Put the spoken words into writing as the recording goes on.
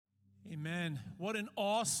Amen. What an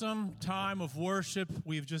awesome time of worship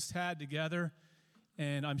we've just had together.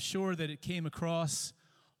 And I'm sure that it came across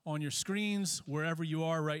on your screens wherever you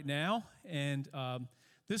are right now. And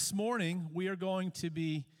this morning, we are going to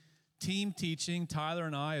be team teaching, Tyler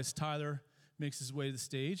and I, as Tyler makes his way to the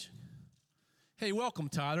stage. Hey, welcome,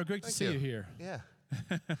 Tyler. Great to see you here. Yeah.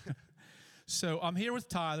 So I'm here with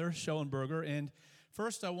Tyler Schoenberger, and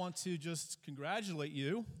first I want to just congratulate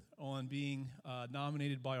you on being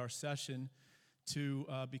nominated by our session to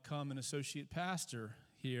become an associate pastor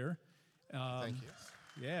here. Thank you.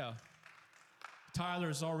 Yeah.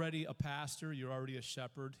 Tyler is already a pastor. You're already a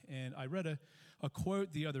shepherd. And I read a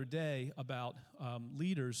quote the other day about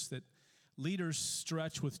leaders, that leaders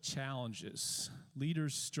stretch with challenges.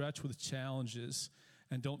 Leaders stretch with challenges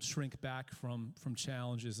and don't shrink back from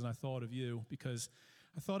challenges. And I thought of you because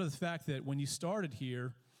I thought of the fact that when you started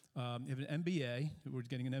here, you have an MBA, we're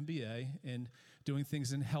getting an MBA, and doing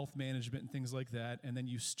things in health management and things like that, and then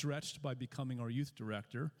you stretched by becoming our youth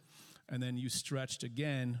director, and then you stretched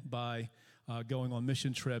again by going on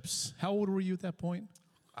mission trips. How old were you at that point?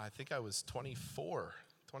 I think I was 24.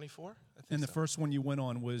 24? I think And the so. first one you went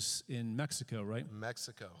on was in Mexico, right?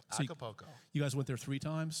 Mexico. So Acapulco. You guys went there 3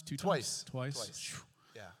 times? 2 Twice. times? Twice?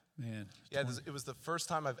 Yeah. Man. Yeah, it was the first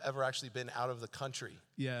time I've ever actually been out of the country.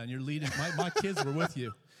 Yeah, and you're leading. My kids were with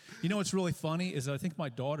you. You know what's really funny is I think my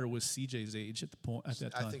daughter was CJ's age at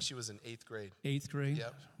that time. I think she was in 8th grade. 8th grade?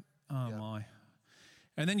 Yep. Oh, Yep. my.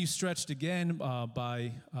 And then you stretched again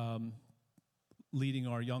by leading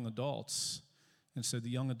our young adults. And so the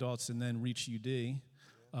young adults and then Reach UD.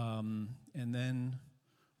 And then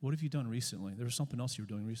what have you done recently? There was something else you were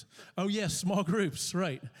doing recently. Oh, yes, small groups,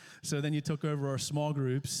 right. So then you took over our small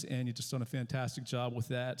groups, and you just done a fantastic job with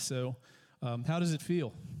that. So how does it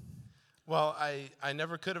feel? Well, I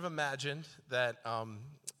never could have imagined that,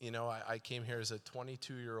 I came here as a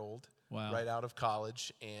 22-year-old, Wow. right out of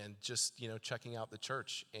college, and just, checking out the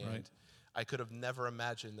church. And Right. I could have never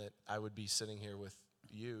imagined that I would be sitting here with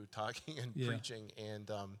you talking and preaching. And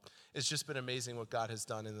it's just been amazing what God has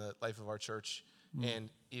done in the life of our church and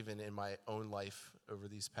even in my own life over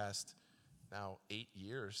these past now 8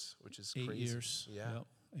 years, which is 8 crazy. years. Yeah. Yep,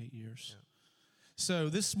 8 years. Yeah. So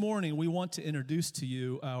this morning, we want to introduce to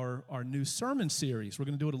you our new sermon series. We're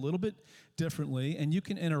going to do it a little bit differently, and you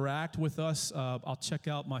can interact with us. I'll check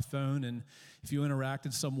out my phone, and if you interact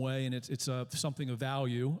in some way and it's something of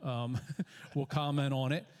value, we'll comment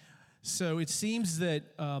on it. So it seems that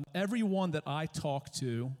everyone that I talk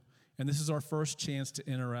to, and this is our first chance to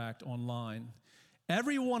interact online,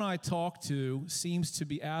 everyone I talk to seems to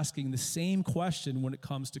be asking the same question when it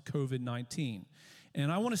comes to COVID-19.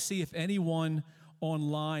 And I want to see if anyone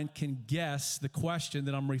online can guess the question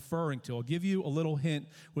that I'm referring to. I'll give you a little hint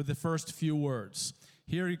with the first few words.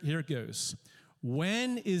 Here it goes.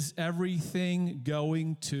 When is everything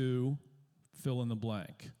going to fill in the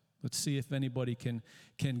blank? Let's see if anybody can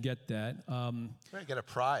get that. We're going to get a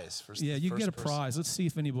prize for Yeah, you can get a person. prize. Let's see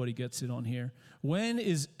if anybody gets it on here. When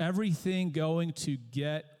is everything going to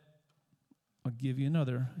get... I'll give you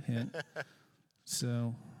another hint.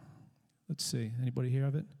 So, let's see. Anybody hear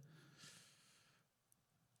of it?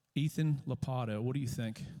 Ethan Lapato. What do you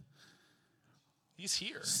think? He's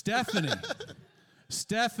here. Stephanie.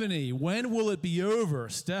 Stephanie, when will it be over?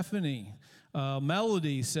 Stephanie.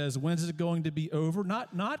 Melody says, when's it going to be over?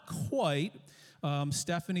 Not quite.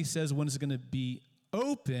 Stephanie says, when is it going to be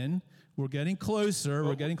open? We're getting closer.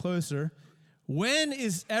 We're getting closer. When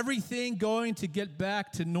is everything going to get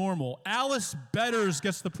back to normal? Alice Betters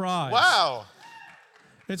gets the prize. Wow.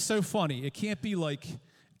 It's so funny. It can't be like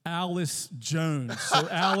Alice Jones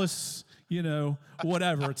or Alice,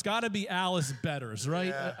 whatever. It's got to be Alice Betters, right?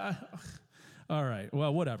 Yeah. All right.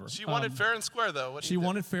 Well, whatever. She wanted fair and square, though. She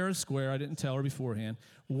wanted fair and square. I didn't tell her beforehand.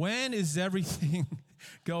 When is everything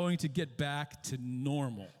going to get back to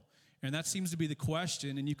normal? And that seems to be the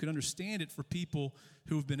question, and you can understand it for people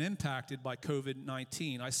who have been impacted by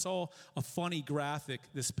COVID-19. I saw a funny graphic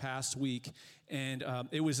this past week, and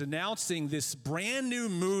it was announcing this brand new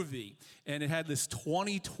movie, and it had this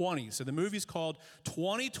 2020. So the movie's called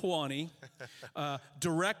 2020,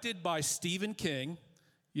 directed by Stephen King,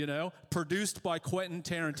 produced by Quentin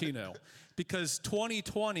Tarantino. Because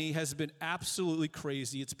 2020 has been absolutely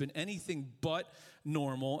crazy. It's been anything but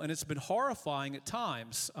normal, and it's been horrifying at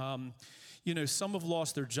times. Some have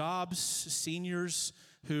lost their jobs, seniors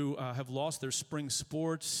who have lost their spring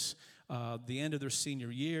sports, the end of their senior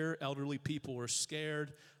year. Elderly people are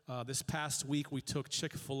scared. This past week, we took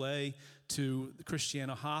Chick-fil-A to the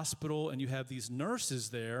Christiana Hospital, and you have these nurses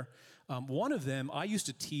there. One of them, I used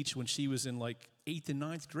to teach when she was in like 8th and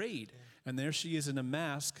 9th grade. And there she is in a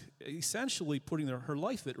mask, essentially putting her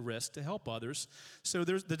life at risk to help others. So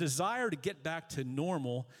there's the desire to get back to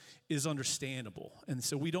normal is understandable. And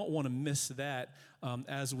so we don't want to miss that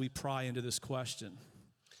as we pry into this question.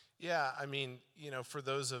 Yeah, I mean, for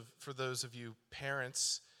those of you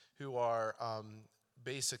parents who are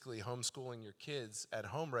basically homeschooling your kids at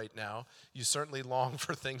home right now, you certainly long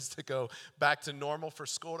for things to go back to normal, for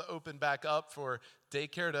school to open back up, for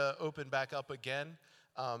daycare to open back up again.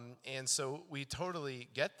 And so we totally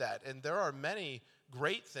get that. And there are many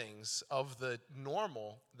great things of the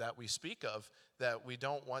normal that we speak of that we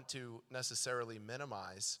don't want to necessarily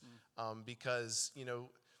minimize because,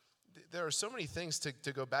 there are so many things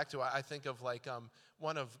to go back to. I think of like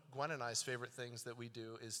one of Gwen and I's favorite things that we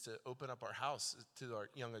do is to open up our house to our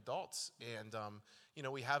young adults. And,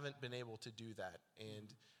 we haven't been able to do that.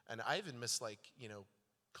 And I even miss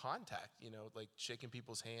contact, like shaking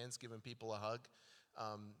people's hands, giving people a hug.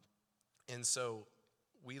 And so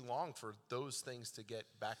we long for those things to get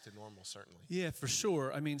back to normal, certainly. Yeah, for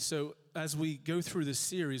sure. I mean, so as we go through this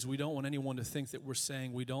series, we don't want anyone to think that we're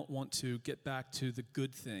saying we don't want to get back to the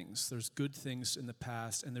good things. There's good things in the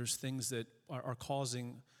past, and there's things that are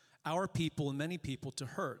causing our people and many people to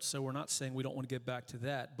hurt. So we're not saying we don't want to get back to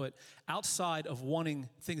that. But outside of wanting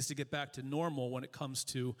things to get back to normal when it comes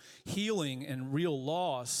to healing and real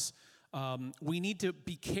loss, we need to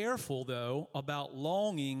be careful, though, about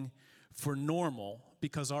longing for normal,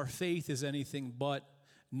 because our faith is anything but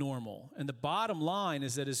normal. And the bottom line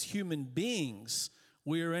is that as human beings,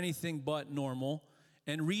 we are anything but normal,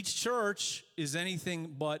 and Reach Church is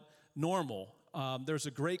anything but normal. There's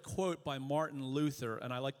a great quote by Martin Luther,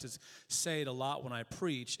 and I like to say it a lot when I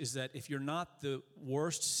preach, is that if you're not the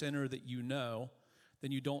worst sinner that you know,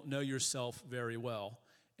 then you don't know yourself very well.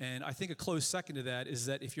 And I think a close second to that is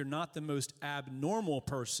that if you're not the most abnormal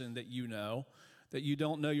person that you know, that you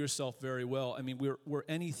don't know yourself very well. I mean, we're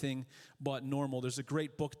anything but normal. There's a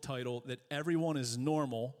great book title that everyone is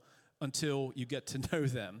normal until you get to know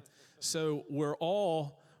them. So we're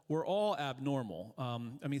all abnormal.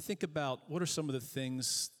 I mean, think about what are some of the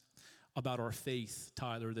things about our faith,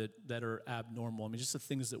 Tyler, that are abnormal. I mean, just the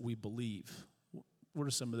things that we believe. What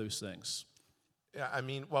are some of those things? Yeah, I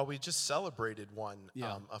mean, well, we just celebrated one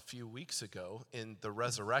a few weeks ago in the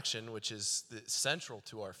resurrection, which is central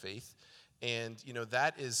to our faith. And,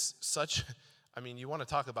 that is such, I mean, you want to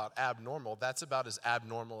talk about abnormal, that's about as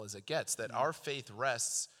abnormal as it gets, that our faith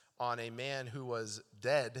rests on a man who was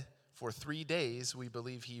dead for 3 days. We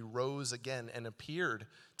believe he rose again and appeared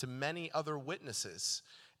to many other witnesses.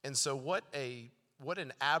 And so what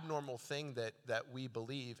an abnormal thing that we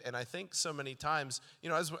believe. And I think so many times,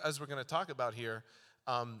 as we're going to talk about here,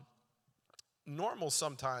 normal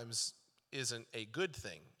sometimes isn't a good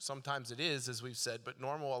thing. Sometimes it is, as we've said, but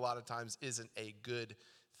normal a lot of times isn't a good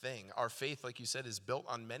thing. Our faith, like you said, is built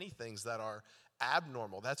on many things that are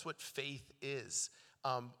abnormal. That's what faith is.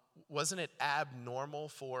 Wasn't it abnormal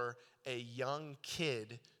for a young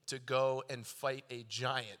kid to go and fight a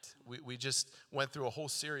giant? We just went through a whole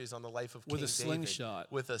series on the life of King David. With a slingshot.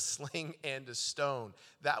 With a sling and a stone.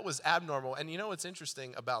 That was abnormal. And what's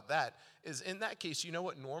interesting about that is in that case, you know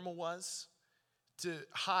what normal was? To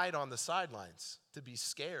hide on the sidelines, to be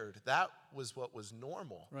scared. That was what was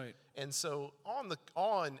normal. Right. And so on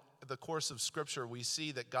the course of Scripture, we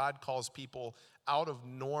see that God calls people out of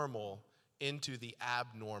normal into the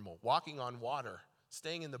abnormal. Walking on water,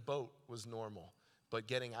 staying in the boat was normal, but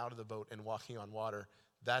getting out of the boat and walking on water,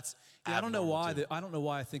 that's abnormal. I don't know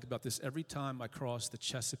why I think about this every time I cross the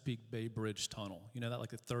Chesapeake Bay Bridge tunnel. You know that,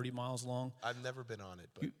 like 30 miles long? I've never been on it.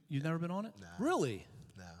 But You've never been on it? No. Really?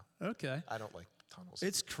 No. Okay. I don't like tunnels.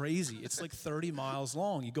 It's crazy. It's like 30 miles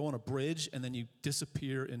long. You go on a bridge and then you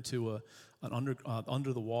disappear into an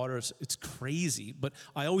under the water. It's crazy. But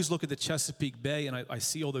I always look at the Chesapeake Bay and I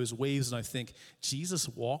see all those waves and I think, Jesus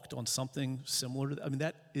walked on something similar to that. I mean,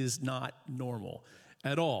 that is not normal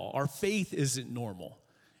at all. Our faith isn't normal.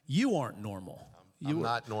 You aren't normal. I'm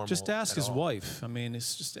not normal. Just ask his all. wife. I mean,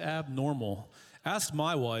 it's just abnormal. Ask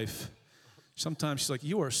my wife. Sometimes she's like,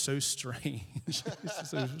 you are so strange.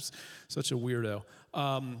 Such a weirdo.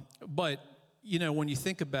 But, when you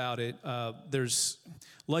think about it, there's,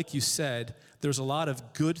 like you said, there's a lot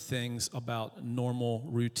of good things about normal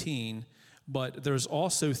routine, but there's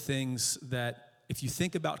also things that, if you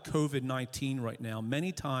think about COVID-19 right now,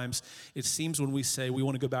 many times it seems when we say we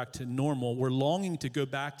want to go back to normal, we're longing to go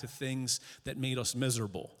back to things that made us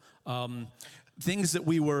miserable. Things that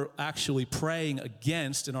we were actually praying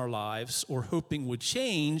against in our lives or hoping would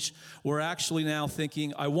change, we're actually now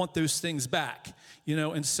thinking, I want those things back.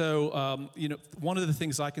 And so, one of the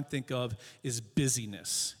things I can think of is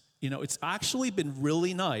busyness. It's actually been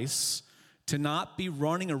really nice to not be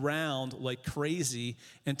running around like crazy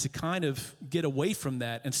and to kind of get away from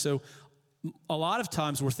that. And so a lot of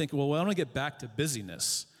times we're thinking, well, I want to get back to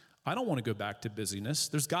busyness. I don't want to go back to busyness.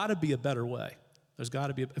 There's got to be a better way. There's got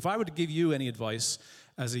to be. If I were to give you any advice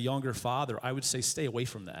as a younger father, I would say stay away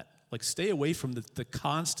from that. Like stay away from the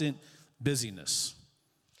constant busyness.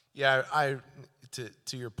 Yeah,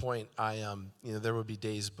 to your point, there would be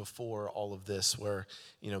days before all of this where,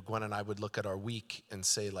 Gwen and I would look at our week and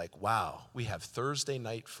say like, wow, we have Thursday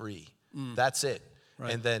night free. That's it.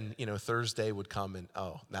 Right. And then, Thursday would come and,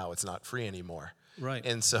 now it's not free anymore. Right.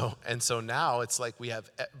 And so now it's like we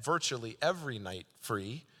have virtually every night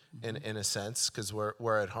free in a sense, because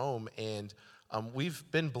we're at home, and we've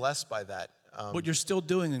been blessed by that. But you're still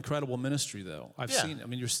doing incredible ministry, though. I've seen. I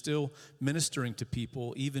mean, you're still ministering to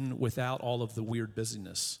people even without all of the weird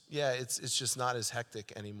busyness. Yeah, it's just not as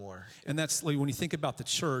hectic anymore. And that's like when you think about the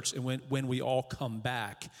church, and when we all come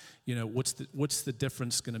back, what's the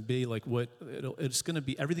difference going to be? Like it's going to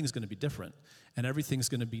be, everything's going to be different, and everything's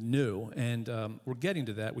going to be new. And we're getting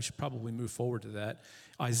to that. We should probably move forward to that.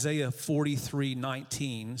 Isaiah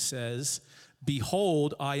 43:19 says,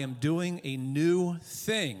 "Behold, I am doing a new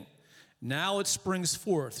thing. Now it springs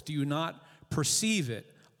forth. Do you not perceive it?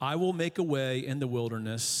 I will make a way in the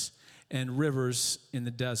wilderness and rivers in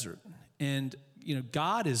the desert." And,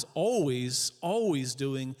 God is always, always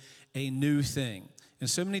doing a new thing. And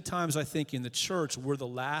so many times I think in the church, we're the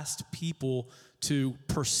last people to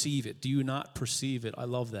perceive it. Do you not perceive it? I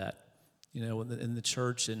love that, in the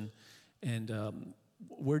church. And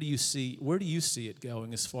where do you see it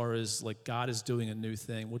going as far as like God is doing a new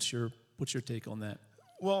thing? What's your take on that?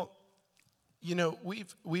 Well,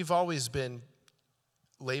 we've always been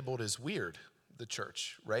labeled as weird, the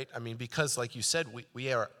church, right? I mean, because like you said,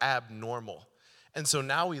 we are abnormal. And so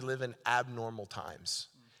now we live in abnormal times.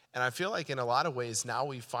 And I feel like in a lot of ways now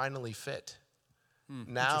we finally fit.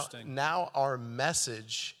 Now our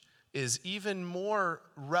message is even more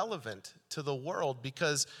relevant to the world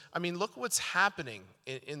because, I mean, look what's happening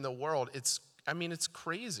in the world. It's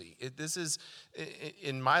crazy. This is,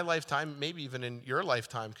 in my lifetime, maybe even in your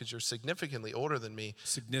lifetime, because you're significantly older than me.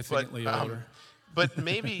 Significantly older. But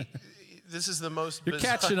maybe this is the most You're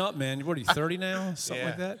bizarre. catching up, man. What are you, 30 now? Something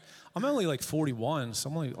like that? I'm only like 41, so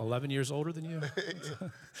I'm only 11 years older than you.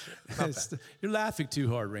 You're laughing too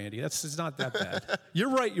hard, Randy. It's not that bad. You're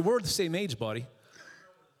right. We're the same age, buddy.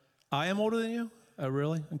 I am older than you? Oh,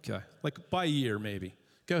 really? Okay. Like by a year, maybe.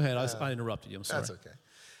 Go ahead. I interrupted you. I'm sorry. That's okay.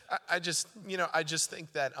 I just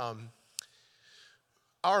think that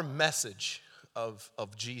our message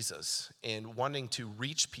of Jesus and wanting to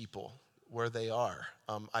reach people where they are,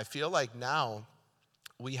 I feel like now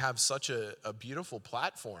we have such a beautiful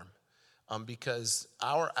platform because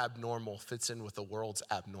our abnormal fits in with the world's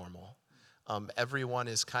abnormal. Everyone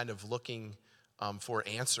is kind of looking for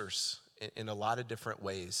answers in a lot of different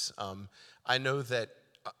ways. I know that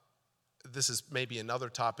this is maybe another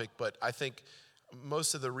topic, but I think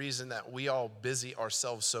most of the reason that we all busy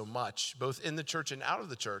ourselves so much, both in the church and out of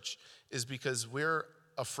the church, is because we're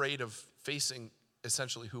afraid of facing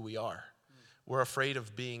essentially who we are. We're afraid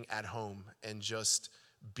of being at home and just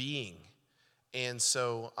being. And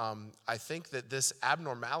so I think that this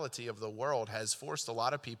abnormality of the world has forced a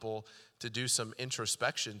lot of people to do some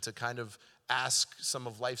introspection, to kind of ask some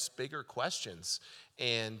of life's bigger questions.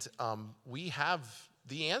 And we have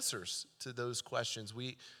the answers to those questions.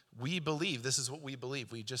 We believe, this is what we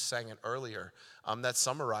believe. We just sang it earlier. That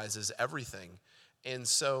summarizes everything. And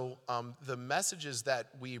so the messages that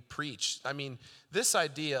we preach, I mean, this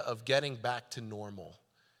idea of getting back to normal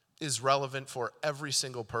is relevant for every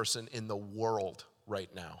single person in the world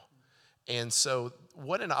right now. And so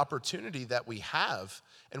what an opportunity that we have,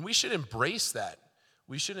 and we should embrace that.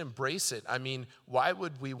 We should embrace it. I mean, why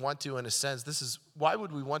would we want to, in a sense, why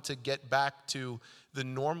would we want to get back to the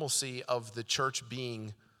normalcy of the church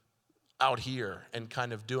being out here and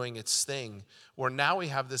kind of doing its thing, where now we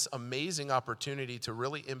have this amazing opportunity to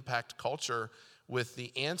really impact culture with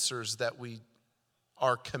the answers that we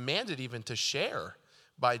are commanded even to share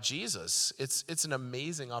by Jesus. It's an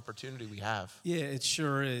amazing opportunity we have. Yeah, it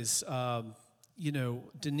sure is.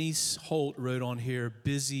 Denise Holt wrote on here,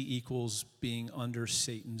 busy equals being under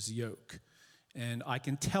Satan's yoke. And I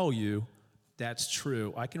can tell you that's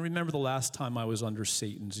true. I can remember the last time I was under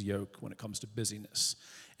Satan's yoke when it comes to busyness.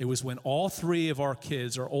 It was when all three of our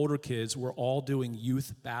kids, our older kids, were all doing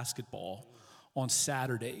youth basketball on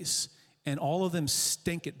Saturdays. and all of them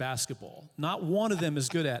stink at basketball. Not one of them is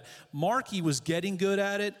good at. Marky was getting good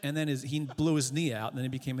at it, and then he blew his knee out, and then he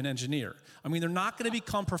became an engineer. I mean, they're not going to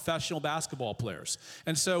become professional basketball players.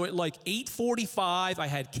 And so at like 8:45, I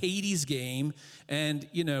had Katie's game, and,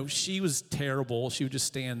 she was terrible. She would just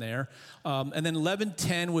stand there. And then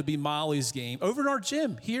 11:10 would be Molly's game over in our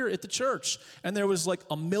gym here at the church. And there was like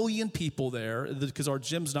 1 million people there because our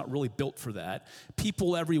gym's not really built for that.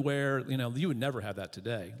 People everywhere, you would never have that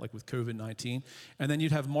today, like with COVID-19. And then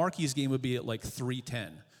you'd have Marky's game would be at like 3:10.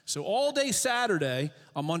 So all day Saturday,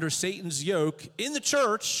 I'm under Satan's yoke in the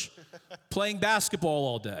church playing basketball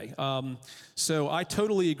all day. So I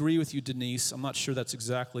totally agree with you, Denise. I'm not sure that's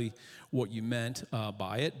exactly what you meant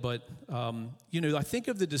by it. But, I think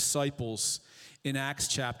of the disciples in Acts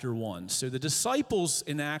chapter 1. So the disciples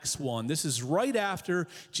in Acts 1, this is right after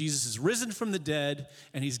Jesus is risen from the dead,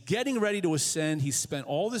 and he's getting ready to ascend. He's spent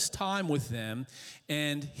all this time with them,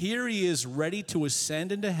 and here he is ready to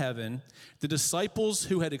ascend into heaven. The disciples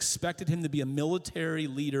who had expected him to be a military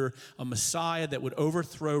leader, a Messiah that would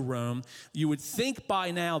overthrow Rome, you would think by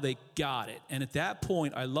now they got it. And at that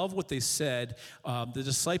point, I love what they said. The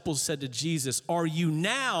disciples said to Jesus, "Are you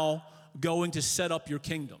now going to set up your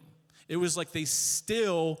kingdom?" It was like they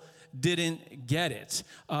still didn't get it.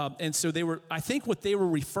 And so I think what they were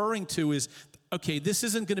referring to is, okay, this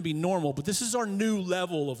isn't going to be normal, but this is our new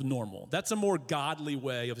level of normal. That's a more godly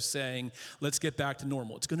way of saying, let's get back to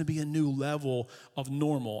normal. It's going to be a new level of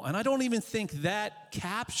normal. And I don't even think that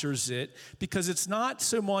captures it, because it's not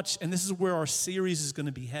so much, and this is where our series is going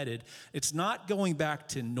to be headed, it's not going back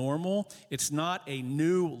to normal. It's not a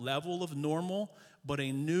new level of normal, but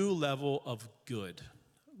a new level of good.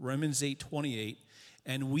 Romans 8:28,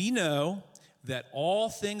 and we know that all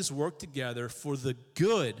things work together for the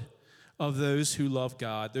good of those who love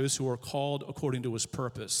God, those who are called according to his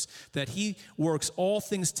purpose. That he works all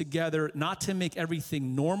things together, not to make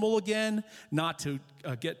everything normal again, not to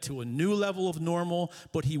get to a new level of normal,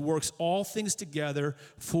 but he works all things together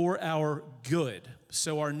for our good.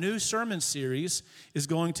 So our new sermon series is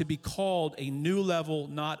going to be called A New Level,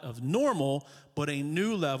 not of normal, but a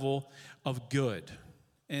new level of good.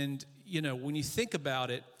 And, when you think about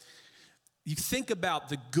it, you think about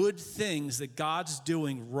the good things that God's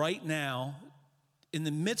doing right now in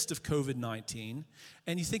the midst of COVID-19,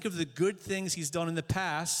 and you think of the good things he's done in the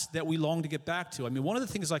past that we long to get back to. I mean, one of the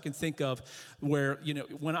things I can think of where,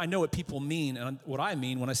 when I know what people mean, and what I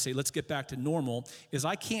mean when I say let's get back to normal, is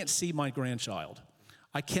I can't see my grandchild.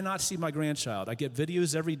 I cannot see my grandchild. I get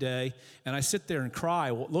videos every day, and I sit there and cry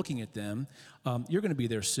looking at them. You're going to be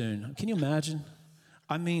there soon. Can you imagine?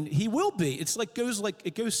 I mean, he will be. It's like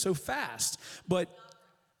it goes so fast. But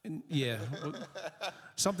yeah,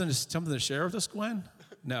 something to share with us, Gwen?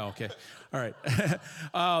 No, okay, all right.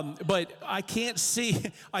 But I can't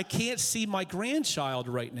see my grandchild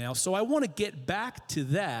right now. So I want to get back to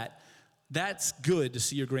that. That's good to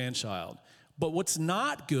see your grandchild. But what's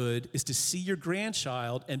not good is to see your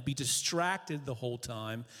grandchild and be distracted the whole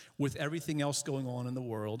time with everything else going on in the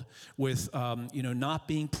world, with not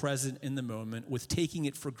being present in the moment, with taking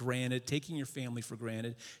it for granted, taking your family for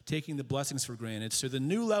granted, taking the blessings for granted. So the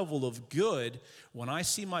new level of good, when I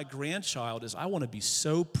see my grandchild, is I want to be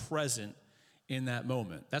so present in that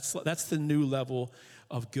moment. That's the new level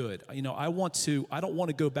of good. I don't want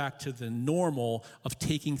to go back to the normal of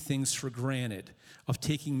taking things for granted, of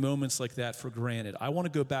taking moments like that for granted. I want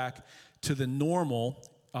to go back to the normal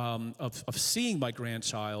of seeing my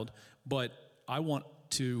grandchild, but I want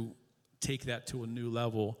to take that to a new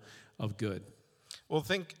level of good. Well,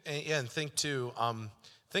 think too,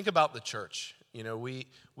 think about the church.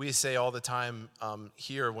 We say all the time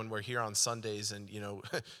here when we're here on Sundays and,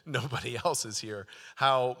 nobody else is here,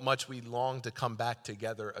 how much we long to come back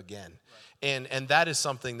together again. Right. And that is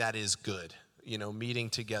something that is good, meeting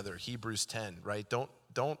together, Hebrews 10, right?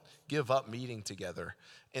 Don't give up meeting together.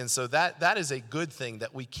 And so that is a good thing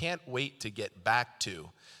that we can't wait to get back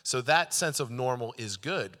to. So that sense of normal is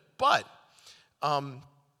good. But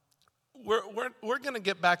we're going to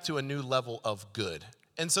get back to a new level of good.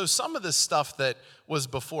 And so some of the stuff that was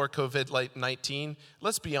before COVID-19,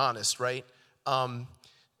 let's be honest, right?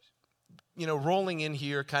 Rolling in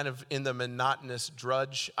here kind of in the monotonous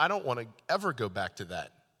drudge, I don't want to ever go back to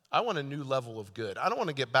that. I want a new level of good. I don't want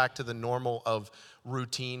to get back to the normal of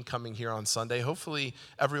routine coming here on Sunday. Hopefully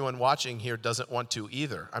everyone watching here doesn't want to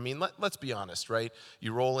either. I mean, let's be honest, right?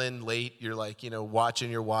 You roll in late, you're like,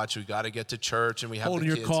 watching your watch. We got to get to church, and we have holding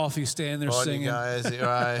the your coffee, standing there singing. Guys,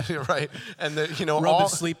 right? And rub the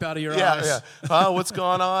sleep out of your eyes. Yeah. What's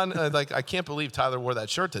going on? I can't believe Tyler wore that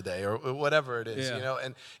shirt today, or whatever it is. Yeah.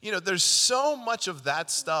 And there's so much of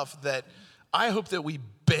that stuff that I hope that we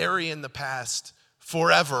bury in the past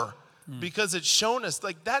forever because it's shown us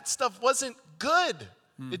like that stuff wasn't good.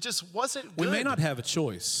 It just wasn't good. We may not have a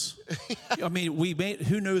choice. I mean,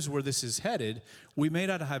 who knows where this is headed? We may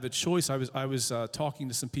not have a choice. I was talking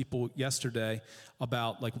to some people yesterday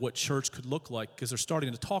about like what church could look like, because they're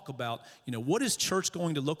starting to talk about, what is church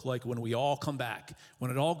going to look like when we all come back,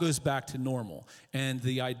 when it all goes back to normal. And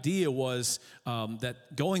the idea was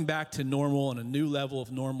that going back to normal and a new level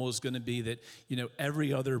of normal is going to be that,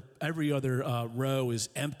 every other row is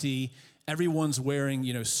empty. Everyone's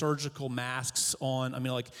wearing, surgical masks on. I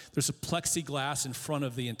mean, like, there's a plexiglass in front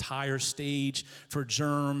of the entire stage for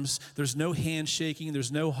germs. There's no handshaking.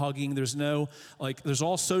 There's no hugging. There's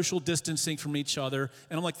all social distancing from each other.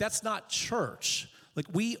 And I'm like, that's not church. Like,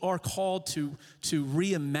 we are called to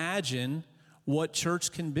reimagine what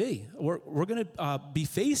church can be. We're going to be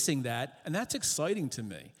facing that, and that's exciting to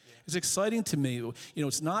me. It's exciting to me.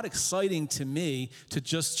 It's not exciting to me to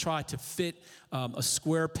just try to fit a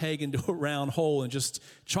square peg into a round hole and just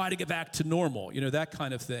try to get back to normal, that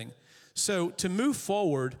kind of thing. So to move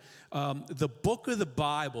forward, the book of the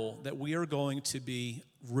Bible that we are going to be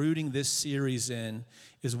rooting this series in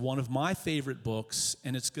is one of my favorite books,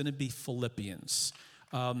 and it's going to be Philippians.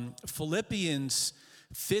 Philippians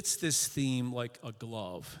fits this theme like a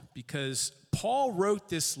glove because Paul wrote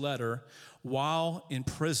this letter while in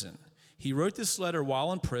prison. He wrote this letter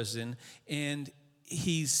while in prison, and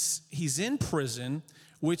he's in prison,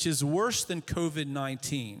 which is worse than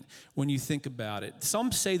COVID-19 when you think about it.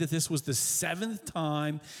 Some say that this was the 7th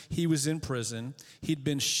time he was in prison. He'd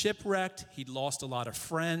been shipwrecked. He'd lost a lot of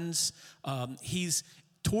friends. He's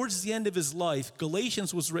towards the end of his life.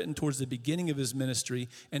 Galatians was written towards the beginning of his ministry,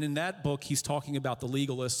 and in that book, he's talking about the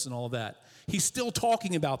legalists and all of that. He's still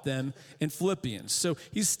talking about them in Philippians. So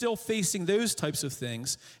he's still facing those types of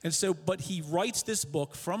things. And so, but he writes this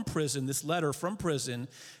book from prison, this letter from prison,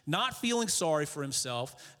 not feeling sorry for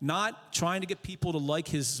himself, not trying to get people to like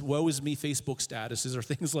his woe is me Facebook statuses or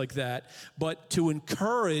things like that, but to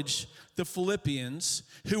encourage the Philippians,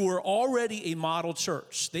 who were already a model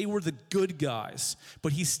church. They were the good guys,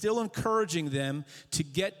 but he's still encouraging them to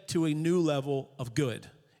get to a new level of good.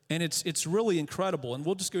 And it's really incredible. And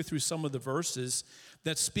we'll just go through some of the verses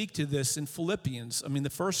that speak to this in Philippians. I mean, the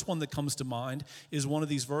first one that comes to mind is one of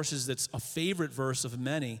these verses that's a favorite verse of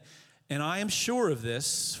many. And I am sure of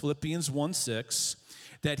this, Philippians 1:6,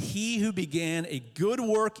 that he who began a good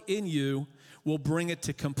work in you will bring it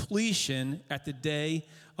to completion at the day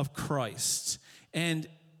of Christ. And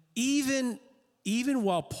even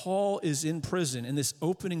while Paul is in prison, in this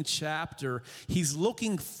opening chapter, he's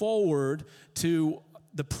looking forward to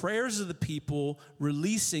the prayers of the people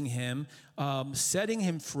releasing him, setting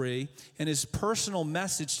him free, and his personal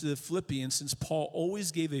message to the Philippians, since Paul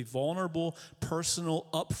always gave a vulnerable, personal,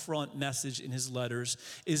 upfront message in his letters,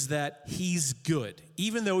 is that he's good,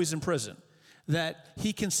 even though he's in prison, that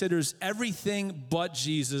he considers everything but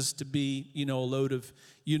Jesus to be, a load of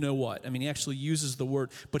what. I mean, he actually uses the word,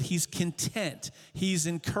 but he's content. He's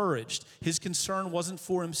encouraged. His concern wasn't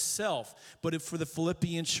for himself, but for the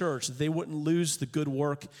Philippian church, that they wouldn't lose the good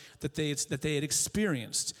work that they had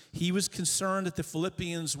experienced. He was concerned that the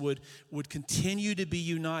Philippians would continue to be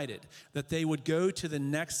united, that they would go to the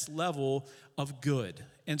next level of good.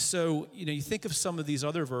 And so, you think of some of these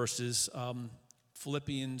other verses,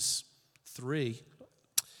 Philippians 3.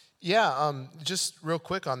 Yeah, just real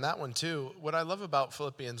quick on that one too. What I love about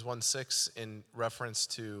Philippians 1:6 in reference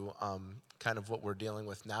to kind of what we're dealing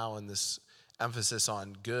with now and this emphasis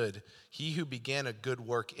on good, he who began a good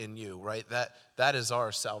work in you, right? That is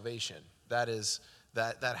our salvation. That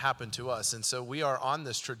happened to us. And so we are on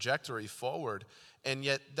this trajectory forward. And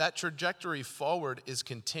yet that trajectory forward is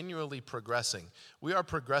continually progressing. We are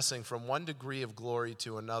progressing from one degree of glory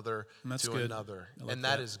to another another. And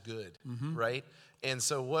that is good, right? And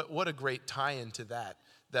so what a great tie-in to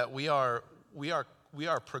that we are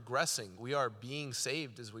progressing. We are being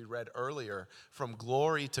saved, as we read earlier, from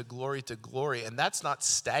glory to glory to glory. And that's not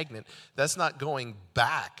stagnant. That's not going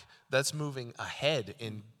back. That's moving ahead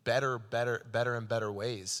in better and better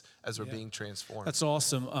ways as we're being transformed. That's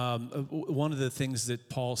awesome. One of the things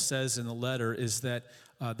that Paul says in the letter is that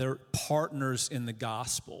they're partners in the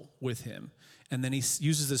gospel with him. And then he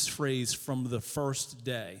uses this phrase, from the first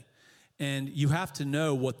day. And you have to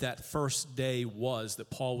know what that first day was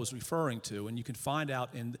that Paul was referring to. And you can find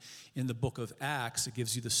out in the book of Acts, it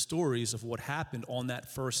gives you the stories of what happened on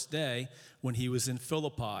that first day when he was in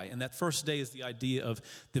Philippi. And that first day is the idea of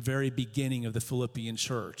the very beginning of the Philippian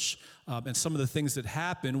church. And some of the things that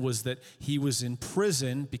happened was that he was in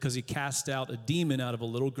prison because he cast out a demon out of a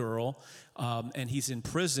little girl. And he's in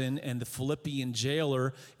prison, and the Philippian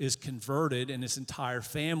jailer is converted, and his entire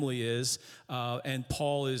family is. And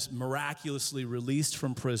Paul is miraculously released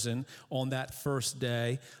from prison on that first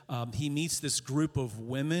day. He meets this group of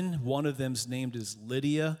women. One of them's named as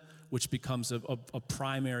Lydia, which becomes a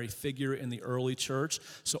primary figure in the early church.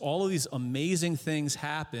 So all of these amazing things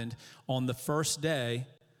happened on the first day,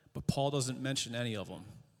 but Paul doesn't mention any of them.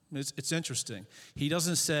 It's interesting. He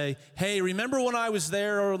doesn't say, hey, remember when I was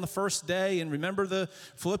there on the first day, and remember the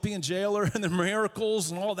Philippian jailer and the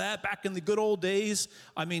miracles and all that back in the good old days?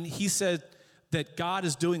 I mean, he said that God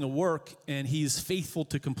is doing a work and he's faithful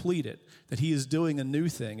to complete it, that he is doing a new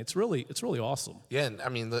thing. It's really awesome. Yeah, and I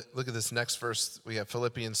mean, look at this next verse. We have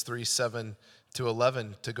Philippians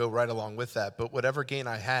 3:7-11 to go right along with that. But whatever gain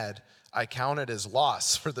I had, I count it as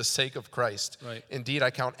loss for the sake of Christ. Right. Indeed,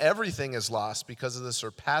 I count everything as loss because of the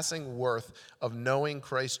surpassing worth of knowing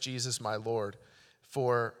Christ Jesus my Lord.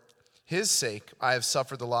 For his sake, I have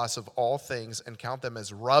suffered the loss of all things and count them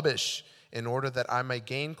as rubbish in order that I may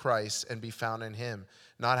gain Christ and be found in him,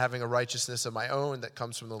 not having a righteousness of my own that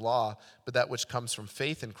comes from the law, but that which comes from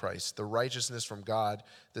faith in Christ, the righteousness from God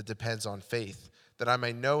that depends on faith, that I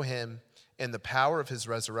may know him in the power of his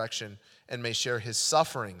resurrection and may share his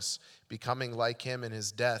sufferings, becoming like him in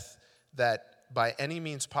his death, that by any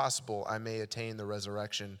means possible I may attain the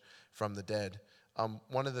resurrection from the dead.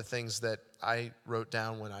 One of the things that I wrote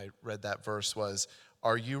down when I read that verse was,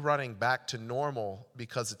 are you running back to normal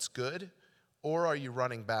because it's good, or are you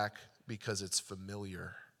running back because it's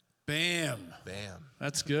familiar? Bam. Bam.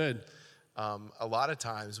 That's good. A lot of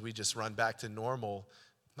times we just run back to normal,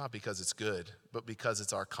 not because it's good, but because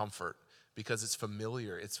it's our comfort, because it's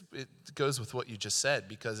familiar. It goes with what you just said,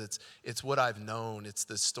 because it's what I've known. It's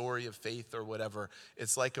the story of faith or whatever.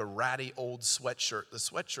 It's like a ratty old sweatshirt. The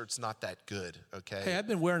sweatshirt's not that good, okay? Hey, I've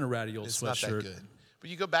been wearing a ratty old It's sweatshirt. not that good. But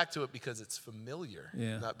you go back to it because it's familiar,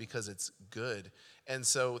 Yeah. not because it's good. And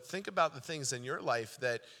so think about the things in your life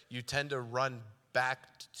that you tend to run back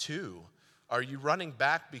to. Are you running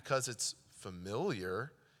back because it's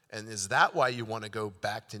familiar? And is that why you want to go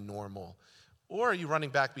back to normal? Or are you running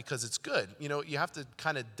back because it's good? You know, you have to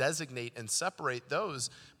kind of designate and separate those,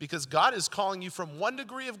 because God is calling you from one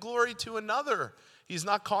degree of glory to another. He's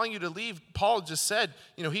not calling you to leave. Paul just said,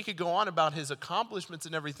 you know, he could go on about his accomplishments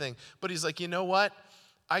and everything, but he's like, you know what?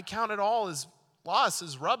 I count it all as loss,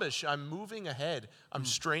 as rubbish. I'm moving ahead. I'm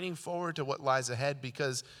straining forward to what lies ahead,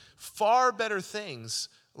 because far better things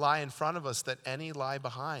lie in front of us than any lie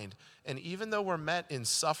behind. And even though we're met in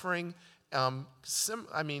suffering,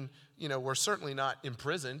 we're certainly not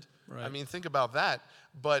imprisoned. Right. I mean, think about that.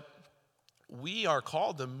 But we are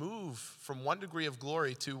called to move from one degree of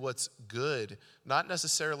glory to what's good, not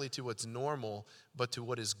necessarily to what's normal, but to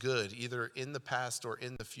what is good, either in the past or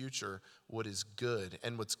in the future, what is good.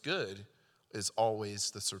 And what's good is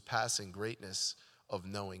always the surpassing greatness of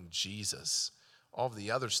knowing Jesus. All of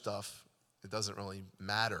the other stuff, it doesn't really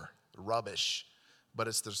matter, rubbish, but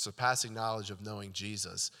it's the surpassing knowledge of knowing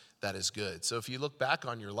Jesus that is good. So if you look back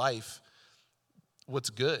on your life, what's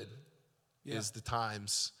good is the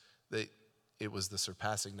times that it was the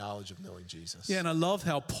surpassing knowledge of knowing Jesus. Yeah, and I love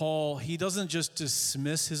how Paul, he doesn't just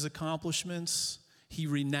dismiss his accomplishments, he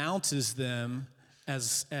renounces them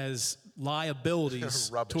as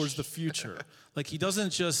liabilities towards the future. Like, he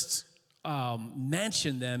doesn't just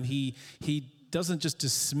mention them, he doesn't just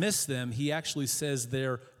dismiss them, he actually says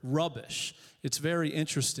they're rubbish. It's very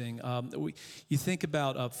interesting. You think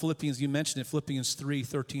about Philippians, you mentioned it, Philippians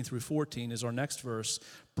 3:13-14 is our next verse.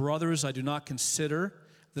 Brothers, I do not consider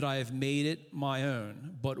that I have made it my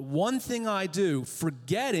own, but one thing I do,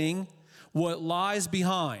 forgetting what lies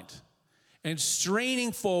behind and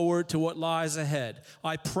straining forward to what lies ahead,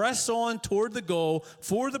 I press on toward the goal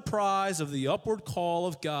for the prize of the upward call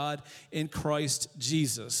of God in Christ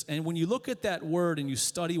Jesus. And when you look at that word and you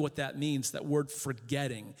study what that means, that word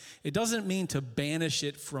forgetting, it doesn't mean to banish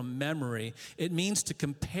it from memory. It means to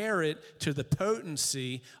compare it to the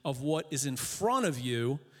potency of what is in front of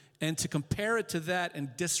you, and to compare it to that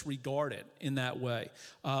and disregard it in that way.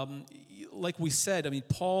 Like we said, I mean,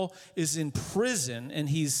 Paul is in prison and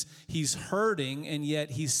he's hurting, and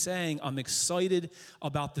yet he's saying, I'm excited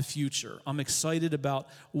about the future. I'm excited about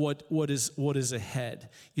what is ahead.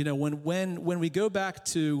 You know, when we go back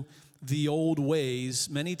to the old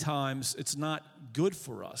ways, many times it's not good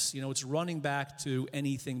for us. You know, it's running back to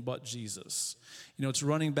anything but Jesus. You know, it's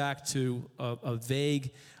running back to a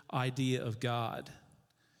vague idea of God.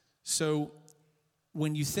 So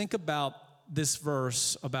when you think about this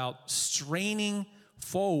verse about straining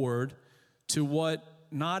forward to what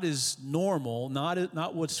not is normal,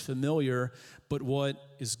 not what's familiar, but what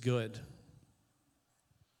is good.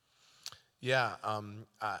 Yeah,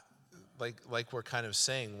 like we're kind of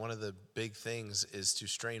saying, one of the big things is to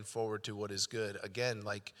strain forward to what is good. Again,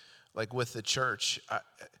 like with the church,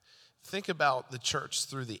 think about the church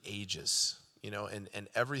through the ages, and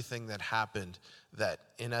everything that happened that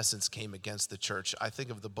in essence came against the church. I think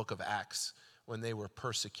of the book of Acts when they were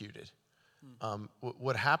persecuted.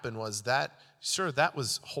 What happened was that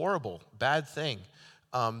was horrible, bad thing.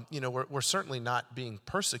 We're certainly not being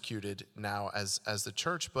persecuted now as the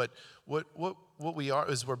church, but what we are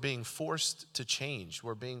is we're being forced to change.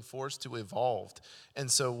 We're being forced to evolve. And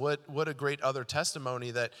so what a great other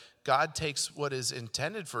testimony that God takes what is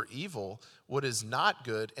intended for evil, what is not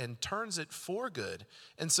good, and turns it for good.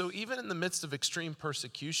 And so even in the midst of extreme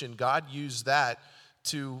persecution, God used that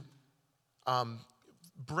to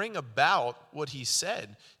bring about what he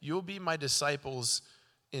said. You'll be my disciples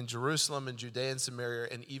in Jerusalem and Judea and Samaria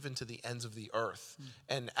and even to the ends of the earth.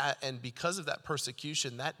 And because of that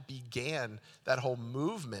persecution, that began that whole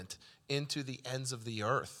movement into the ends of the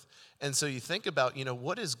earth. And so you think about,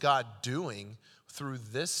 what is God doing through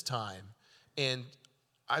this time? And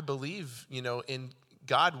I believe, in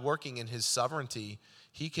God working in his sovereignty,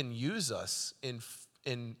 he can use us in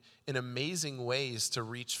amazing ways to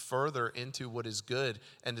reach further into what is good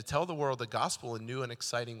and to tell the world the gospel in new and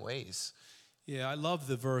exciting ways. Yeah, I love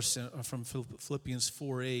the verse from Philippians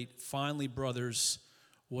 4:8. Finally, brothers,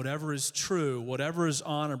 whatever is true, whatever is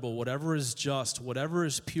honorable, whatever is just, whatever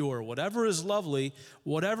is pure, whatever is lovely,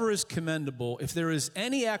 whatever is commendable, if there is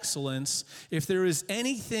any excellence, if there is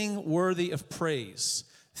anything worthy of praise,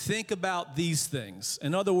 think about these things.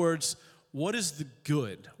 In other words, what is the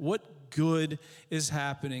good? What good is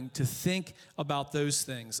happening? To think about those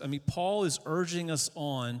things. I mean, Paul is urging us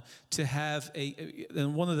on to have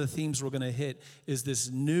and one of the themes we're going to hit is this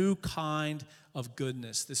new kind of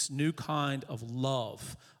goodness, this new kind of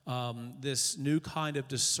love, this new kind of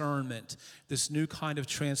discernment, this new kind of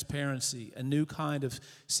transparency, a new kind of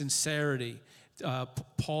sincerity.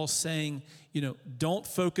 Paul's saying, don't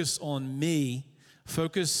focus on me,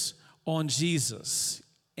 focus on Jesus.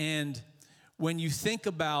 And when you think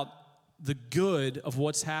about the good of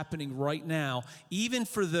what's happening right now, even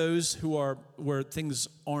for those where things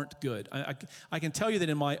aren't good. I can tell you that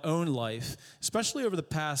in my own life, especially over the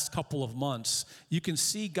past couple of months, you can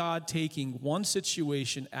see God taking one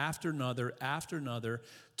situation after another,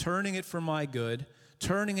 turning it for my good,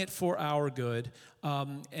 turning it for our good,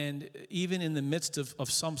 and even in the midst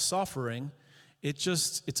of some suffering,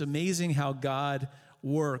 it's amazing how God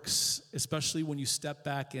works, especially when you step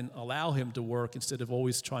back and allow him to work instead of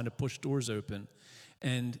always trying to push doors open.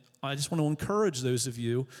 And I just want to encourage those of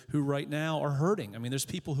you who right now are hurting. I mean, there's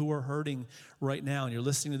people who are hurting right now, and you're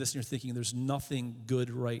listening to this and you're thinking there's nothing good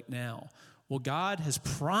right now. Well, God has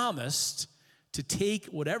promised to take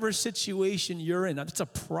whatever situation you're in, it's a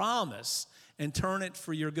promise, and turn it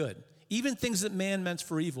for your good. Even things that man meant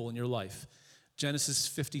for evil in your life. Genesis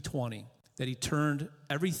 50:20, that he turned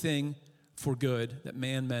everything for good that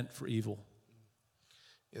man meant for evil.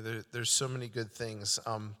 Yeah, there's so many good things.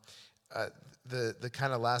 The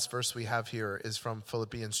kind of last verse we have here is from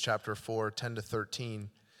Philippians chapter 4, 10-13.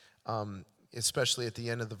 Especially at the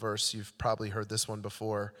end of the verse, you've probably heard this one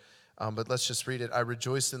before, but let's just read it. I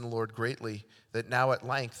rejoiced in the Lord greatly that now at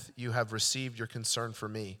length you have received your concern for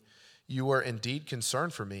me. You were indeed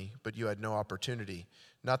concerned for me, but you had no opportunity.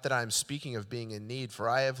 Not that I am speaking of being in need, for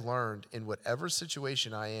I have learned in whatever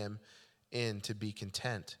situation I am in to be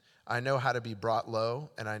content. I know how to be brought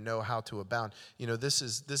low, and I know how to abound. This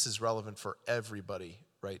is relevant for everybody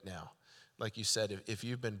right now. Like you said, if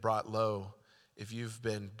you've been brought low, if you've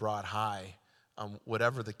been brought high,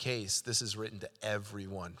 whatever the case, this is written to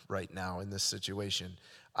everyone right now in this situation.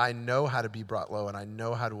 I know how to be brought low, and I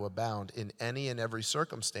know how to abound in any and every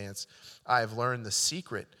circumstance. I have learned the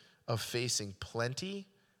secret of facing plenty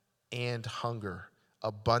and hunger,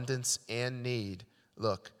 abundance and need.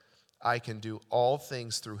 Look, I can do all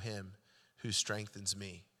things through him who strengthens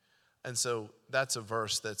me. And so that's a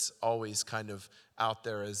verse that's always kind of out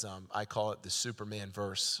there as, I call it the Superman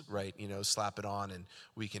verse, right? Slap it on and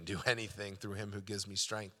we can do anything through him who gives me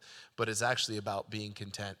strength. But it's actually about being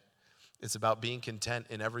content. It's about being content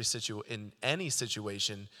in in any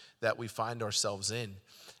situation that we find ourselves in.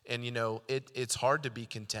 And it's hard to be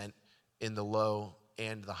content in the low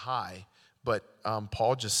and the high. But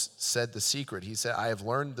Paul just said the secret. He said, I have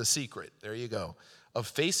learned the secret, there you go, of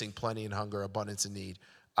facing plenty and hunger, abundance and need.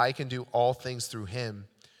 I can do all things through him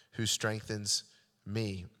who strengthens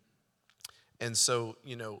me. And so,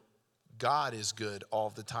 God is good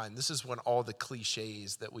all the time. This is when all the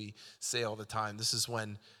cliches that we say all the time, this is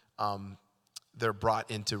when they're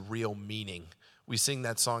brought into real meaning. We sing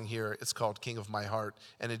that song here. It's called King of My Heart,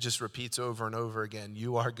 and it just repeats over and over again.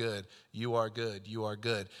 You are good. You are good. You are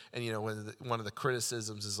good. And, you know, one of the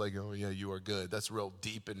criticisms is like, oh, yeah, you are good. That's real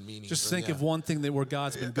deep in meaning. Just think of one thing where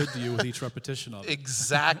God's been good to you with each repetition of it.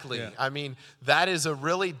 Exactly. Yeah. I mean, that is a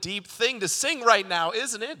really deep thing to sing right now,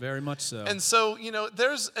 isn't it? Very much so. And so, you know,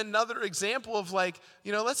 there's another example of like,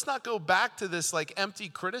 you know, let's not go back to this like empty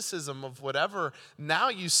criticism of whatever. Now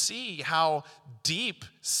you see how deep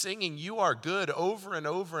singing "You Are Good" over and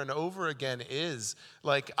over and over again is.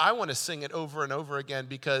 Like, I want to sing it over and over again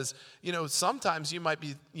because, you know, sometimes you might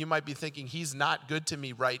be thinking he's not good to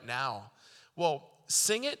me right now. Well,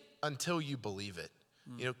 sing it until you believe it.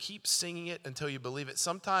 You know, keep singing it until you believe it.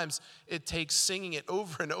 Sometimes it takes singing it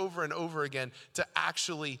over and over and over again to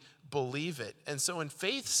actually believe it. And so in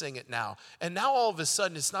faith, sing it now. And now all of a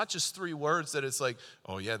sudden, it's not just 3 words that it's like,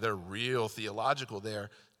 oh yeah, they're real theological there.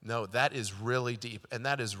 No, that is really deep, and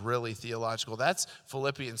that is really theological. That's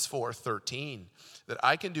Philippians 4:13, that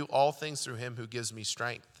I can do all things through him who gives me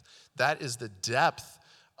strength. That is the depth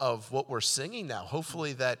of what we're singing now.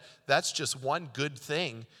 Hopefully that's just one good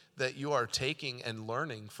thing that you are taking and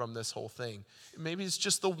learning from this whole thing. Maybe it's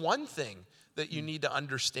just the one thing that you need to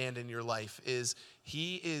understand in your life is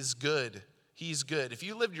he is good. He's good. If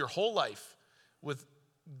you lived your whole life with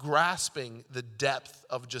grasping the depth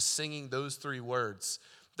of just singing those 3 words,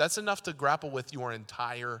 that's enough to grapple with your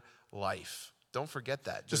entire life. Don't forget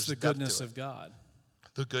that. Just the goodness of God.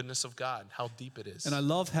 The goodness of God, how deep it is. And I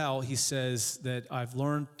love how he says that I've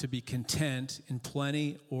learned to be content in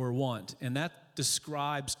plenty or want. And that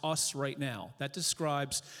describes us right now. That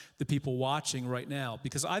describes the people watching right now.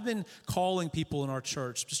 Because I've been calling people in our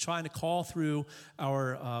church, just trying to call through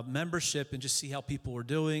our membership and just see how people are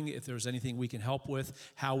doing, if there's anything we can help with,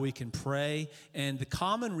 how we can pray. And the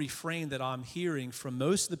common refrain that I'm hearing from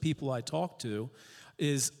most of the people I talk to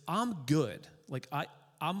is, I'm good. Like,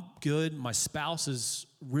 I'm good. My spouse is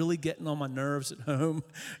really getting on my nerves at home,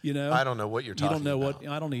 you know. I don't know what you're talking about. You don't know what,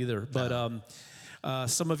 I don't either. No. But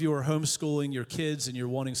some of you are homeschooling your kids and you're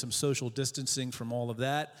wanting some social distancing from all of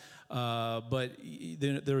that. But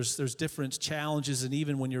there's different challenges, and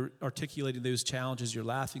even when you're articulating those challenges, you're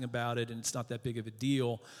laughing about it, and it's not that big of a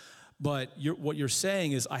deal. But what you're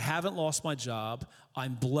saying is, I haven't lost my job.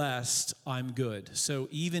 I'm blessed. I'm good. So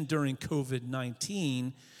even during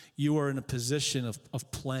COVID-19, you are in a position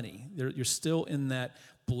of plenty. You're still in that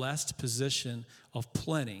blessed position of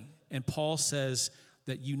plenty. And Paul says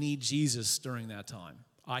that you need Jesus during that time.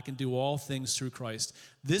 I can do all things through Christ.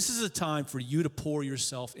 This is a time for you to pour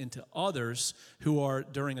yourself into others who are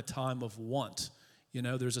during a time of want. You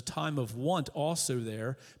know, there's a time of want also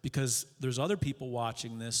there because there's other people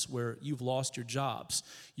watching this where you've lost your jobs.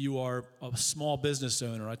 You are a small business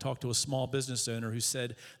owner. I talked to a small business owner who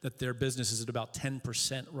said that their business is at about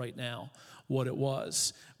 10% right now, what it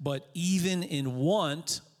was. But even in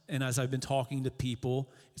want, and as I've been talking to people,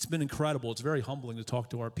 it's been incredible. It's very humbling to talk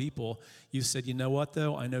to our people. You said, you know what,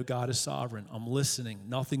 though? I know God is sovereign. I'm listening.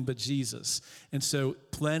 Nothing but Jesus. And so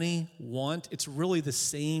plenty, want, it's really the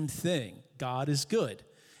same thing. God is good.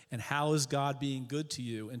 And how is God being good to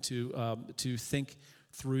you? And to think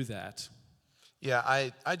through that. Yeah,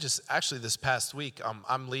 I just, actually this past week,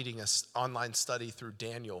 I'm leading an online study through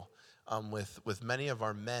Daniel with many of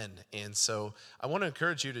our men. And so I want to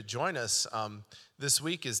encourage you to join us. This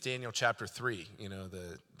week is Daniel chapter 3, you know,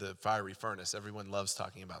 the fiery furnace. Everyone loves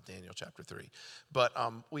talking about Daniel chapter 3. But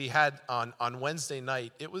we had on Wednesday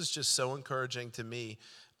night, it was just so encouraging to me.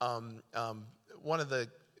 One of the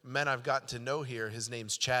men I've gotten to know here, his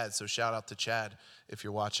name's Chad, so shout out to Chad if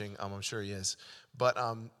you're watching. I'm sure he is. But,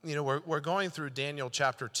 you know, we're going through Daniel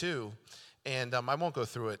chapter 2, and I won't go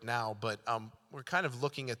through it now, but we're kind of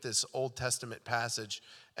looking at this Old Testament passage,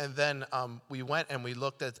 and then we went and we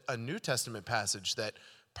looked at a New Testament passage that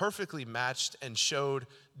perfectly matched and showed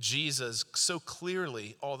Jesus so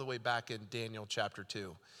clearly all the way back in Daniel chapter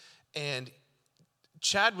 2. And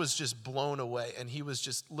Chad was just blown away, and he was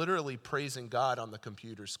just literally praising God on the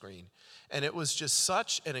computer screen. And it was just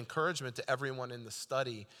such an encouragement to everyone in the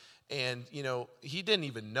study. And, you know, he didn't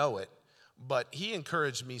even know it, but he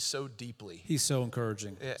encouraged me so deeply. He's so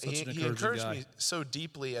encouraging. He encouraged me so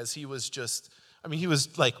deeply as he was just, I mean, he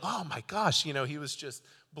was like, oh my gosh, you know, he was just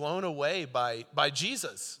blown away by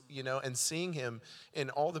Jesus, you know, and seeing him in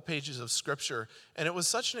all the pages of Scripture. And it was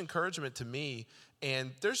such an encouragement to me.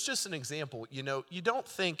 And there's just an example, you know, you don't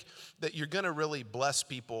think that you're going to really bless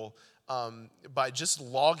people by just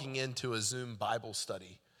logging into a Zoom Bible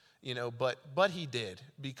study, you know, but he did,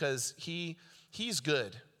 because he's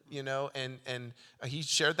good. you know, and he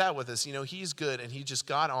shared that with us. You know, he's good, and he just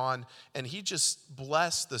got on, and he just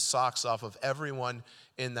blessed the socks off of everyone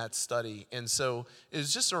in that study. And so it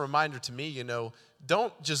was just a reminder to me, you know,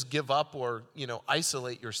 don't just give up or, you know,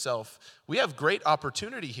 isolate yourself. We have great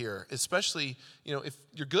opportunity here, especially, you know, if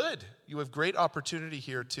you're good, you have great opportunity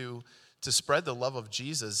here to spread the love of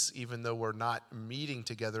Jesus, even though we're not meeting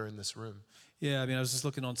together in this room. Yeah, I mean, I was just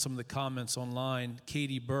looking on some of the comments online.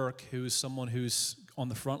 Katie Burke, who is someone who's on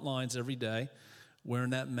the front lines every day,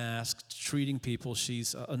 wearing that mask, treating people.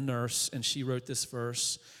 She's a nurse, and she wrote this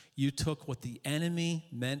verse. You took what the enemy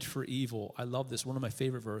meant for evil. I love this, one of my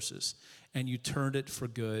favorite verses. And you turned it for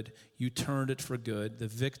good. You turned it for good. The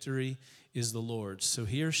victory is the Lord's. So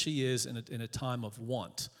here she is in a time of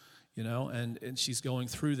want, you know, and she's going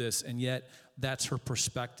through this, and yet that's her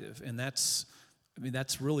perspective. And that's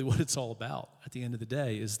really what it's all about at the end of the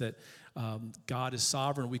day, is that God is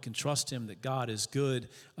sovereign. We can trust him, that God is good.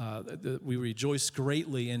 We rejoice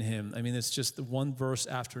greatly in him. I mean, it's just the one verse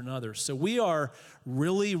after another. So we are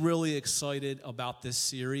really, really excited about this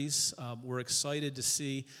series. We're excited to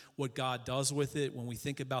see what God does with it. When we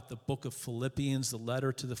think about the book of Philippians, the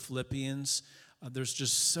letter to the Philippians, there's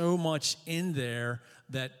just so much in there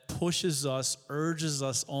that pushes us, urges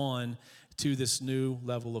us on to this new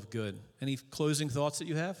level of good. Any closing thoughts that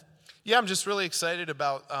you have? Yeah, I'm just really excited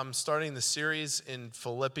about starting the series in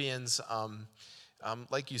Philippians.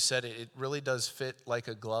 Like you said, it really does fit like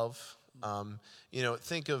a glove. You know,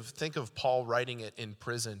 think of Paul writing it in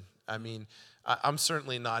prison. I mean, I'm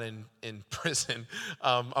certainly not in prison,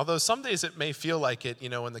 although some days it may feel like it, you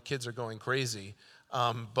know, when the kids are going crazy.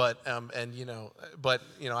 But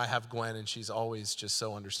I have Gwen, and she's always just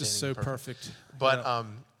so understanding. Just so perfect. But yeah.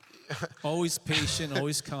 Always patient,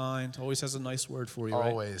 always kind, always has a nice word for you, right?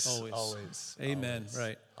 Always. Amen, always,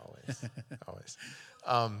 right. Always.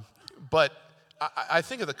 But I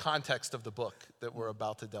think of the context of the book that we're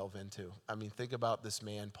about to delve into. I mean, think about this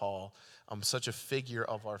man, Paul, such a figure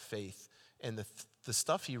of our faith. And the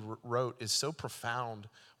stuff he wrote is so profound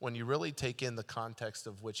when you really take in the context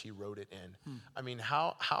of which he wrote it in. I mean,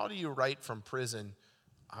 how do you write from prison,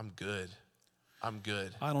 I'm good? I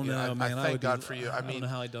don't know, man. I thank God for you. I mean, don't know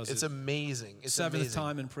how he does it's it. Amazing. It's Seventh amazing.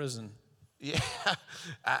 time in prison. Yeah.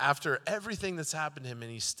 After everything that's happened to him,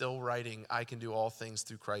 and he's still writing, I can do all things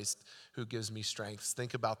through Christ who gives me strength.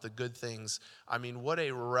 Think about the good things. I mean, what a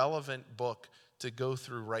relevant book to go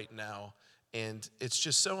through right now. And it's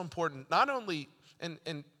just so important. Not only,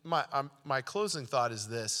 and my closing thought is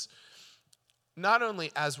this, not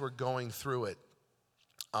only as we're going through it,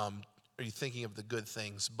 are you thinking of the good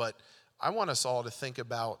things, but I want us all to think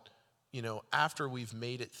about, you know, after we've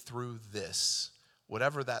made it through this,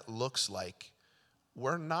 whatever that looks like,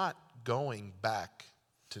 we're not going back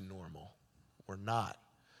to normal. We're not.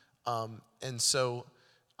 And so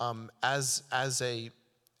as a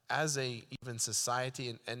even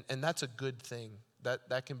society, and that's a good thing.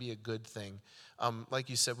 That can be a good thing.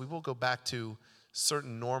 Like you said, we will go back to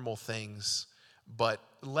certain normal things, but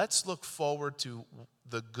let's look forward to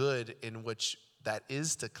the good in which that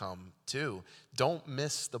is to come too. Don't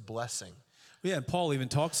miss the blessing. Yeah, and Paul even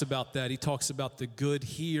talks about that. He talks about the good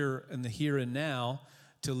here and the here and now.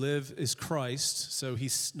 To live is Christ. So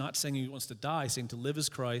he's not saying he wants to die. He's saying to live is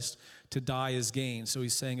Christ, to die is gain. So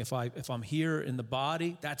he's saying if I'm here in the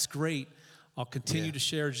body, that's great. I'll continue to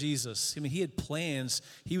share Jesus. I mean, he had plans.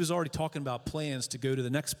 He was already talking about plans to go to the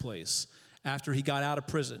next place. After he got out of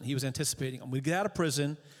prison, he was anticipating, I'm going to get out of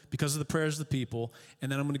prison because of the prayers of the people,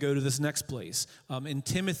 and then I'm going to go to this next place. In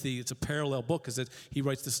Timothy, it's a parallel book because he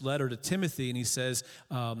writes this letter to Timothy, and he says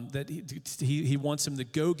that he wants him to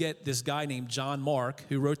go get this guy named John Mark,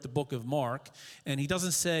 who wrote the book of Mark, and he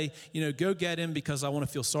doesn't say, you know, go get him because I want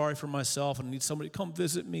to feel sorry for myself and I need somebody to come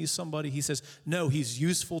visit me, somebody. He says, no, he's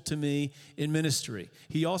useful to me in ministry.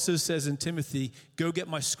 He also says in Timothy, go get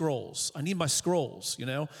my scrolls. I need my scrolls, you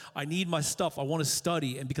know. I need my stuff. I want to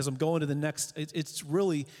study, and because I'm going to the next, it's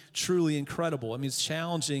really truly incredible. I mean, it's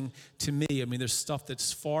challenging to me. I mean, there's stuff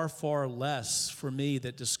that's far, far less for me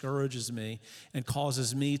that discourages me and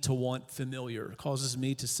causes me to want familiar, causes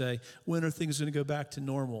me to say, when are things going to go back to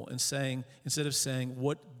normal? And instead of saying,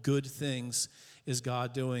 what good things is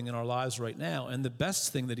God doing in our lives right now? And the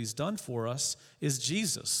best thing that he's done for us is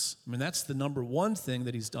Jesus. I mean, that's the number one thing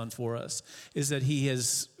that he's done for us, is that he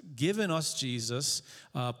has given us Jesus.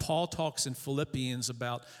 Paul talks in Philippians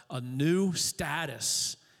about a new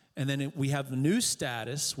status. And then we have the new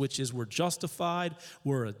status, which is we're justified,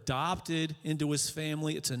 we're adopted into his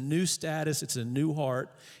family. It's a new status, it's a new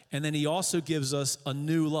heart. And then he also gives us a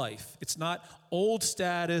new life. It's not old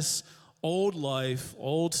status, old life,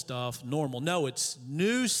 old stuff, normal. No, it's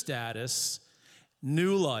new status,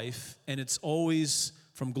 new life, and it's always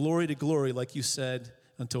from glory to glory, like you said,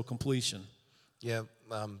 until completion. Yeah,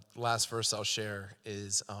 last verse I'll share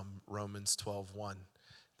is Romans 12:1.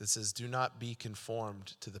 That says, do not be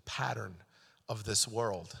conformed to the pattern of this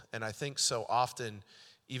world. And I think so often,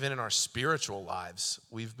 even in our spiritual lives,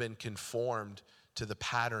 we've been conformed to the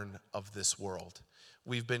pattern of this world.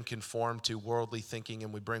 We've been conformed to worldly thinking,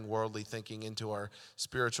 and we bring worldly thinking into our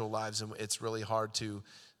spiritual lives, and it's really hard to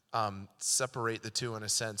separate the two in a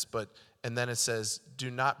sense. And then it says, do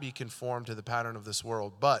not be conformed to the pattern of this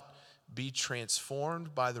world, but be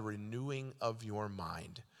transformed by the renewing of your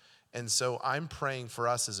mind. And so I'm praying for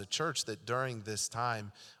us as a church that during this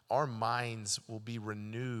time, our minds will be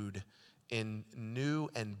renewed in new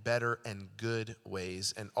and better and good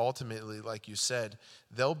ways. And ultimately, like you said,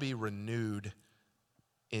 they'll be renewed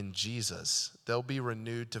in Jesus. They'll be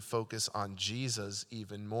renewed to focus on Jesus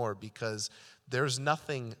even more, because there's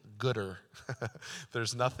nothing gooder,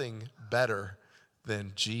 there's nothing better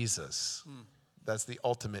than Jesus. That's the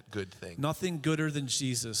ultimate good thing. Nothing gooder than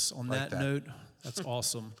Jesus. On that note, that's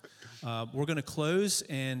awesome. We're going to close,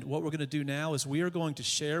 and what we're going to do now is we are going to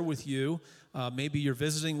share with you, maybe you're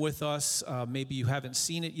visiting with us, maybe you haven't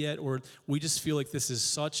seen it yet, or we just feel like this is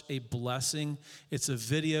such a blessing. It's a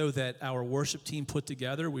video that our worship team put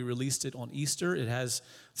together. We released it on Easter. It has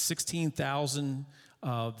 16,000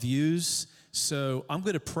 views. So I'm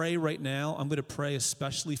going to pray right now. I'm going to pray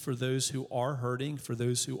especially for those who are hurting, for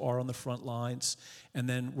those who are on the front lines, and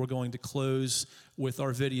then we're going to close with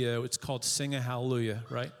our video. It's called Sing a Hallelujah,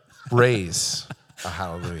 right? Raise a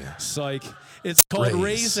hallelujah. Psych. It's called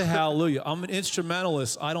Raise a Hallelujah. I'm an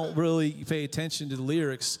instrumentalist. I don't really pay attention to the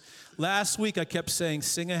lyrics. Last week I kept saying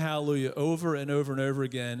Sing a Hallelujah over and over and over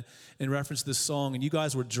again in reference to this song, and you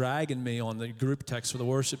guys were dragging me on the group text for the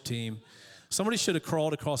worship team. Somebody should have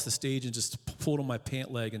crawled across the stage and just pulled on my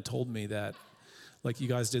pant leg and told me that, like you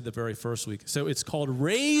guys did the very first week. So it's called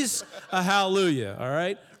Raise a Hallelujah, all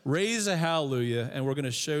right? Raise a Hallelujah, and we're going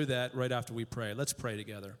to show that right after we pray. Let's pray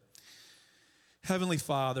together. Heavenly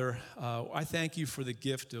Father, I thank you for the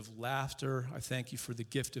gift of laughter. I thank you for the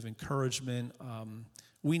gift of encouragement.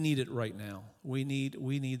 We need it right now. We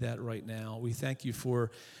need that right now. We thank you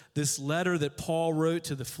for this letter that Paul wrote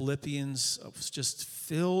to the Philippians. It was just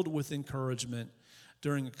filled with encouragement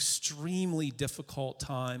during extremely difficult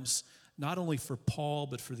times, not only for Paul,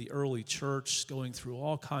 but for the early church, going through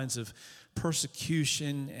all kinds of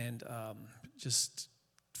persecution and just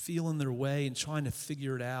feeling their way and trying to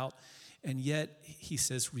figure it out. And yet, he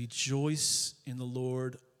says, rejoice in the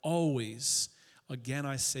Lord always. Again,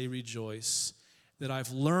 I say rejoice. That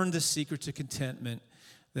I've learned the secret to contentment,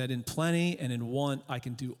 that in plenty and in want, I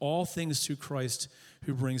can do all things through Christ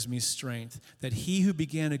who brings me strength. That he who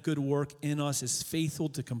began a good work in us is faithful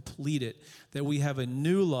to complete it. That we have a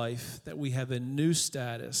new life, that we have a new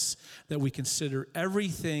status, that we consider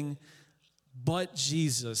everything but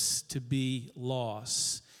Jesus to be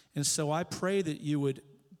loss. And so I pray that you would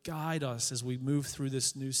guide us as we move through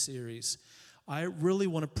this new series. I really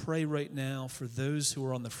want to pray right now for those who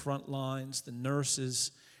are on the front lines, the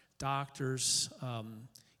nurses, doctors,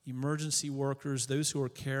 emergency workers, those who are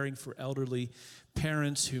caring for elderly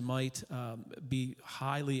parents who might be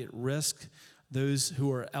highly at risk, those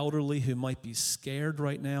who are elderly who might be scared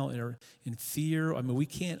right now and are in fear. I mean, we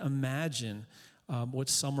can't imagine what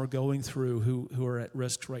some are going through who are at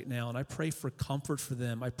risk right now. And I pray for comfort for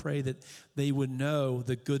them. I pray that they would know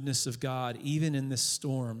the goodness of God, even in this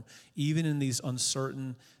storm, even in these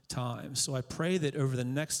uncertain times. So I pray that over the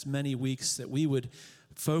next many weeks that we would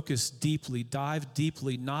focus deeply, dive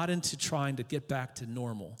deeply, not into trying to get back to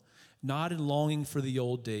normal, not in longing for the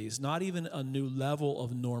old days, not even a new level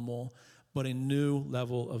of normal, but a new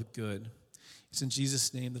level of good. It's in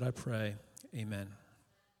Jesus' name that I pray. Amen.